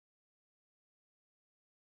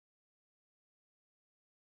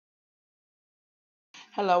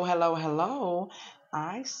Hello, hello, hello.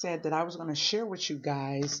 I said that I was going to share with you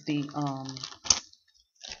guys the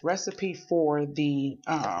recipe for the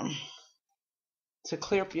to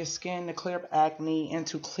clear up your skin, to clear up acne, and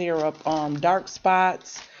to clear up dark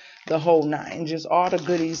spots, the whole nine, just all the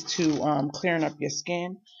goodies to clearing up your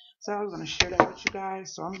skin. So I was going to share that with you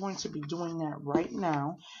guys. So I'm going to be doing that right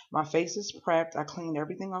now. My face is prepped. I cleaned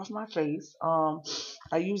everything off my face.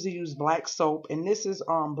 I usually use black soap, and this is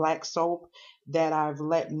black soap that I've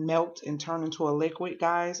let melt and turn into a liquid,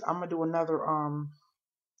 guys. I'm gonna do another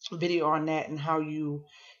video on that and how you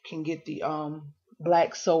can get the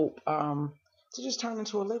black soap to just turn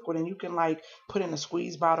into a liquid, and you can like put in a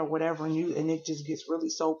squeeze bottle or whatever, and it just gets really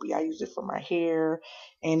soapy. I use it for my hair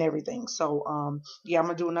and everything. So yeah, I'm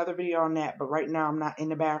gonna do another video on that, but right now I'm not in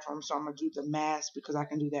the bathroom, so I'm gonna do the mask because I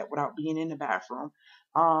can do that without being in the bathroom.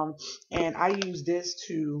 And I use this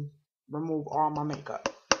to remove all my makeup.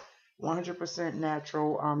 100%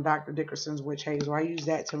 natural, Dr. Dickerson's Witch Hazel. I use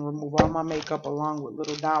that to remove all my makeup along with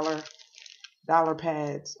little dollar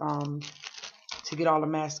pads to get all the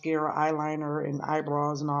mascara, eyeliner, and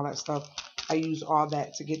eyebrows and all that stuff. I use all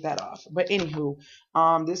that to get that off. But anywho,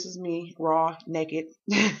 this is me raw, naked,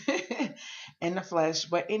 in the flesh.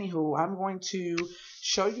 But anywho, I'm going to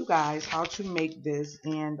show you guys how to make this.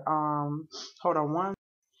 And hold on one.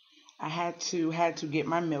 I had to get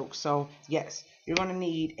my milk. So yes, you're gonna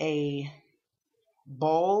need a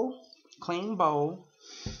bowl, clean bowl.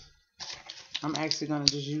 I'm actually gonna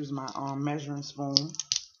just use my measuring spoon.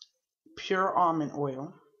 Pure almond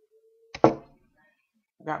oil.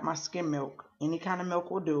 Got my skim milk. Any kind of milk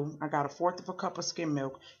will do. I got 1/4 of a cup of skim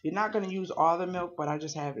milk. You're not gonna use all the milk, but I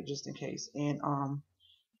just have it just in case. And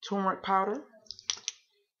turmeric powder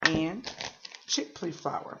and chickpea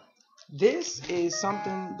flour. This is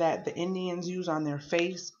something that the Indians use on their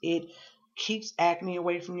face. It keeps acne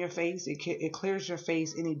away from your face. It clears your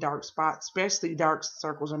face, any dark spots, especially dark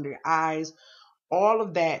circles under your eyes. All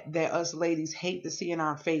of that us ladies hate to see in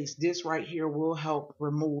our face. This right here will help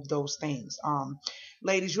remove those things.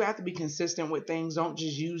 Ladies, you have to be consistent with things. Don't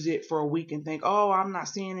just use it for a week and think, oh, I'm not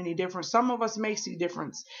seeing any difference. Some of us may see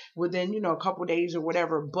difference within, a couple days or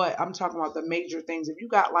whatever, but I'm talking about the major things. If you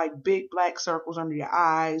got like big black circles under your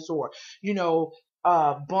eyes, or,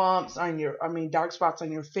 bumps on dark spots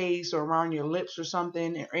on your face or around your lips or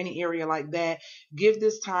something, or any area like that, give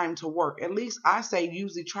this time to work. At least I say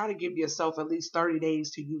usually try to give yourself at least 30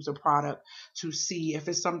 days to use a product to see if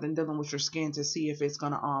it's something dealing with your skin, to see if it's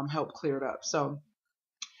going to help clear it up. So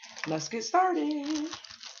let's get started.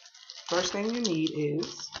 First thing you need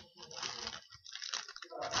is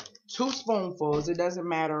 2 spoonfuls. It doesn't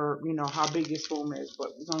matter, how big your spoon is,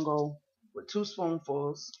 but we're gonna go with 2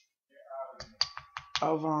 spoonfuls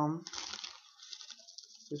of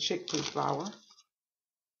the chickpea flour.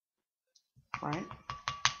 Right?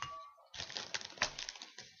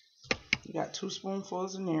 You got 2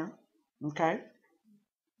 spoonfuls in there. Okay.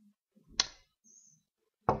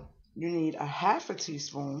 You need a 1/2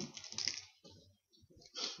 teaspoon.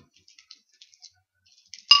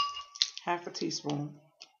 1/2 teaspoon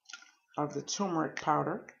of the turmeric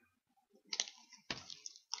powder.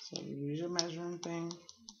 So you use your measuring thing.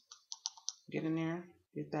 Get in there.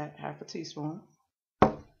 Get that 1/2 teaspoon.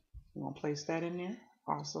 We're going to place that in there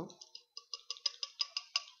also.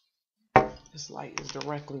 This light is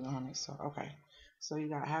directly on it, so okay. So you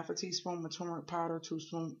got 1/2 teaspoon of turmeric powder, 2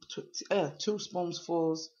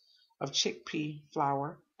 spoonfuls of chickpea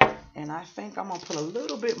flour. And I think I'm going to put a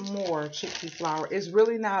little bit more chickpea flour. It's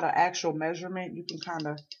really not an actual measurement. You can kind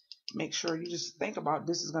of make sure you just think about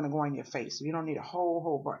this is going to go on your face. So you don't need a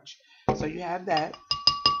whole bunch. So you have that,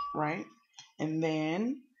 right? And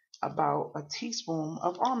then about a teaspoon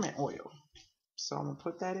of almond oil. So I'm going to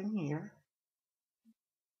put that in here.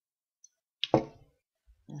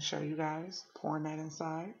 And show you guys pouring that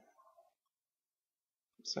inside.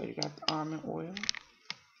 So you got the almond oil.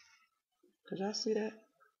 Could y'all see that?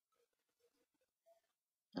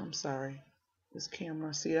 I'm sorry. This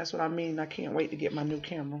camera. See, that's what I mean. I can't wait to get my new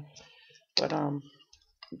camera. But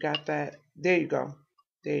you got that. There you go.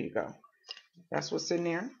 There you go. That's what's in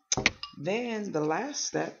there. Then the last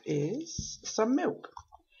step is some milk.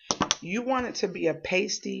 You want it to be a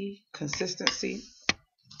pasty consistency.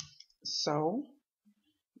 So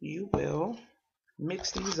you will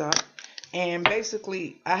mix these up. And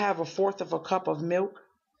basically, I have 1/4 of a cup of milk.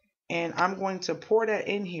 And I'm going to pour that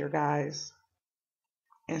in here, guys,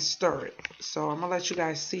 and stir it. So I'm going to let you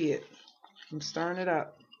guys see it. I'm stirring it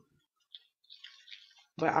up.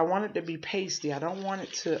 But I want it to be pasty. I don't want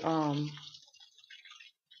it to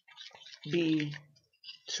be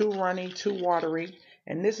too runny, too watery.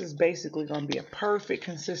 And this is basically going to be a perfect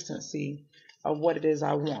consistency of what it is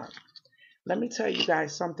I want. Let me tell you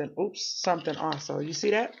guys something. Oops, something also. You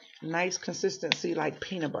see that? Nice consistency like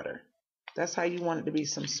peanut butter. That's how you want it to be,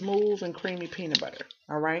 some smooth and creamy peanut butter.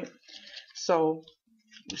 All right? So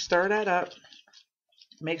you stir that up.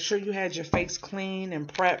 Make sure you had your face clean and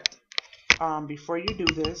prepped before you do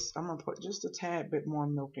this. I'm going to put just a tad bit more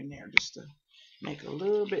milk in there just to make it a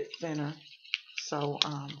little bit thinner. So,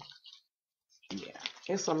 yeah,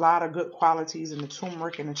 it's a lot of good qualities in the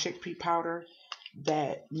turmeric and the chickpea powder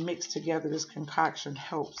that mixed together. This concoction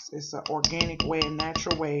helps. It's an organic way, a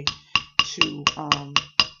natural way to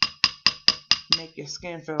make your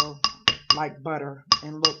skin feel like butter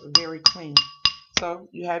and look very clean. So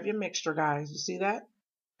you have your mixture, guys. You see that?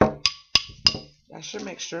 That's your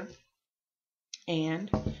mixture.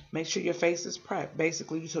 And make sure your face is prepped.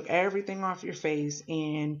 Basically, you took everything off your face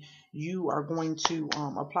and you are going to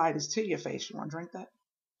apply this to your face. You want to drink that?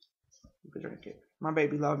 You can drink it. My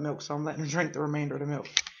baby loves milk, so I'm letting her drink the remainder of the milk.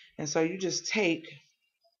 And so you just take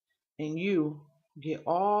and you get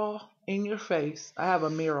all in your face. I have a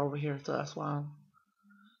mirror over here, so that's why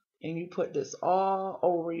and you put this all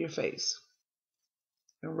over your face.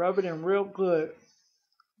 And rub it in real good.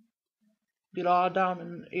 Get all down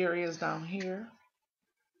in the areas down here.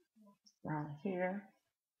 Down here.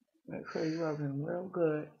 Make sure you rub it in real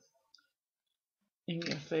good in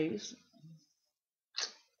your face.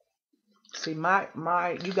 See,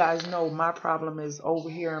 you guys know my problem is over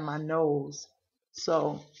here in my nose.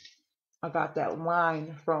 So I got that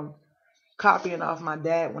line from copying off my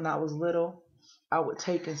dad when I was little. I would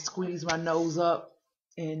take and squeeze my nose up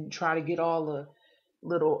and try to get all the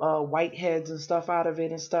little whiteheads and stuff out of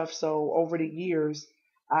it and stuff. So over the years,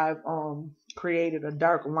 I've created a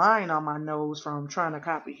dark line on my nose from trying to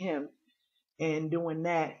copy him and doing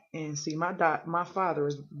that. And see, my father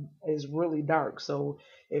is really dark, so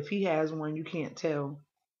if he has one, you can't tell.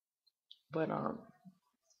 But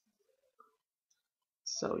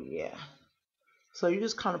so yeah. So you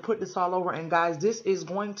just kind of put this all over, and guys, this is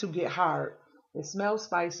going to get hard. It smells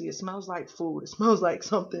spicy. It smells like food. It smells like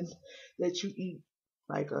something that you eat,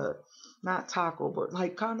 like a not taco, but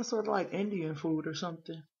like kind of sort of like Indian food or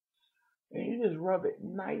something. And you just rub it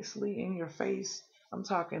nicely in your face. I'm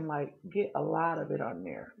talking like get a lot of it on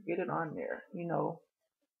there. Get it on there. You know,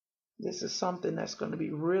 this is something that's going to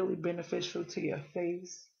be really beneficial to your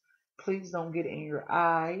face. Please don't get it in your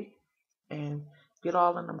eye and get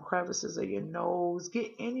all in them crevices of your nose.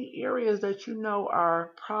 Get any areas that you know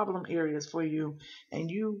are problem areas for you, and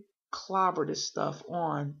you clobber this stuff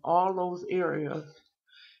on all those areas.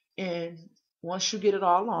 And once you get it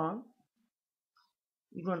all on,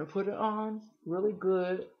 you're going to put it on really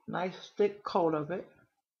good, nice thick coat of it.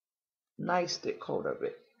 Nice thick coat of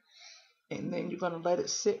it. And then you're going to let it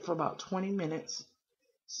sit for about 20 minutes.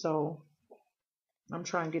 So I'm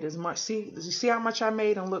trying to get as much. See, you see how much I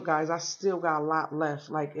made? And look, guys, I still got a lot left,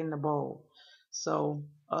 like in the bowl. So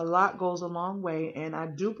a lot goes a long way. And I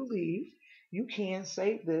do believe you can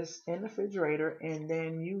save this in the refrigerator and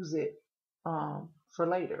then use it for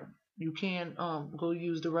later. You can go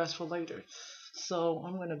use the rest for later. So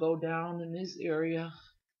I'm going to go down in this area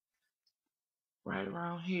right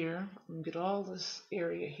around here and get all this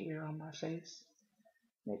area here on my face.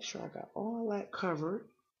 Make sure I got all that covered.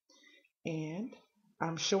 And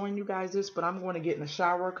I'm showing you guys this, but I'm going to get in the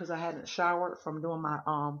shower because I hadn't showered from doing my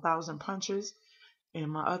 1,000 punches and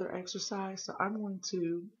my other exercise. So I'm going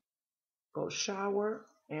to go shower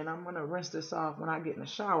and I'm going to rinse this off when I get in the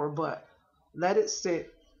shower, but let it sit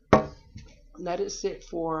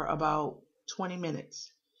for about 20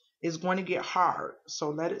 minutes. It's going to get hard, so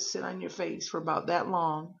let it sit on your face for about that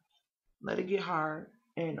long. Let it get hard,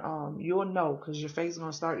 and you'll know because your face is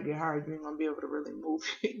going to start to get hard. You ain't going to be able to really move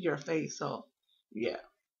your face. So yeah,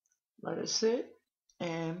 let it sit,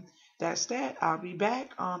 and that's that. I'll be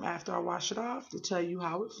back after I wash it off to tell you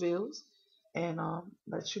how it feels and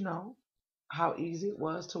let you know how easy it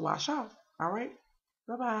was to wash off. All right,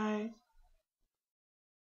 bye bye.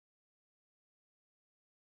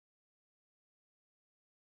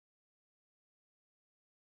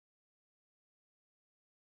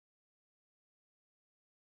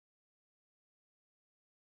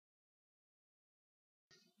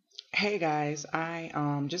 Hey guys, I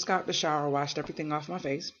just got the shower, washed everything off my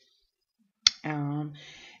face. Um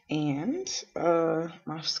and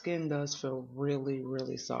my skin does feel really,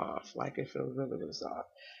 really soft. Like it feels really, really soft.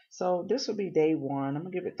 So this will be day one. I'm gonna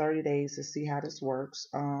give it 30 days to see how this works.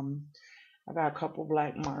 I got a couple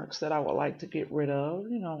black marks that I would like to get rid of,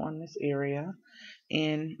 you know, on this area.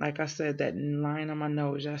 And like I said, that line on my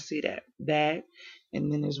nose, y'all see that?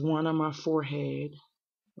 And then there's one on my forehead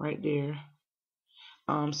right there.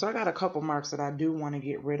 So I got a couple marks that I do want to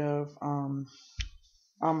get rid of on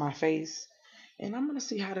my face, and I'm gonna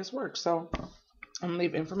see how this works. So I'm gonna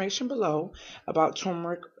leave information below about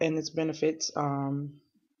turmeric and its benefits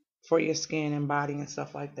for your skin and body and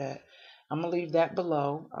stuff like that. I'm gonna leave that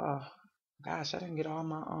below. Gosh, I didn't get all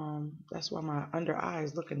my that's why my under eye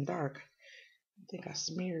is looking dark. I think I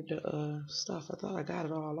smeared the stuff. I thought I got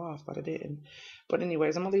it all off, but I didn't. But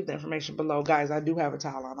anyways, I'm gonna leave the information below. Guys, I do have a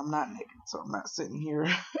towel on. I'm not naked, so I'm not sitting here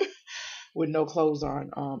with no clothes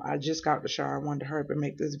on. I just got out the shower. I wanted to hurry up and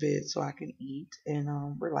make this vid so I can eat and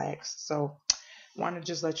relax. So want to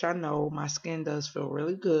just let y'all know my skin does feel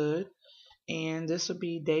really good, and this will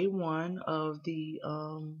be day one of the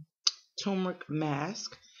turmeric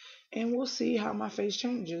mask, and we'll see how my face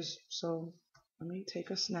changes. So let me take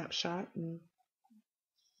a snapshot and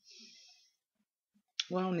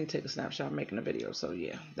well, I don't need to take a snapshot. I'm making a video, so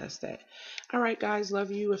yeah, that's that. All right, guys,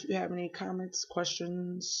 love you. If you have any comments,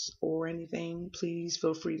 questions, or anything, please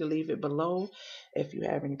feel free to leave it below. If you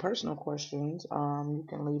have any personal questions, you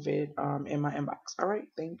can leave it in my inbox. All right,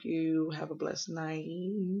 thank you. Have a blessed night.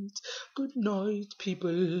 Good night,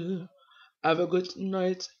 people. Have a good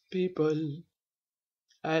night, people.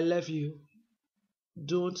 I love you.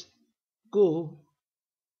 Don't go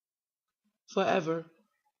forever,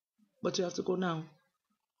 but you have to go now.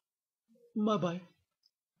 Bye bye.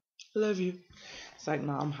 Love you. It's like,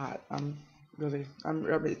 no, I'm hot.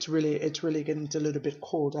 It's really getting a little bit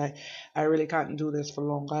cold. I really can't do this for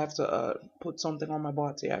long. I have to put something on my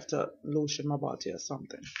body. I have to lotion my body or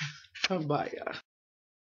something. Bye.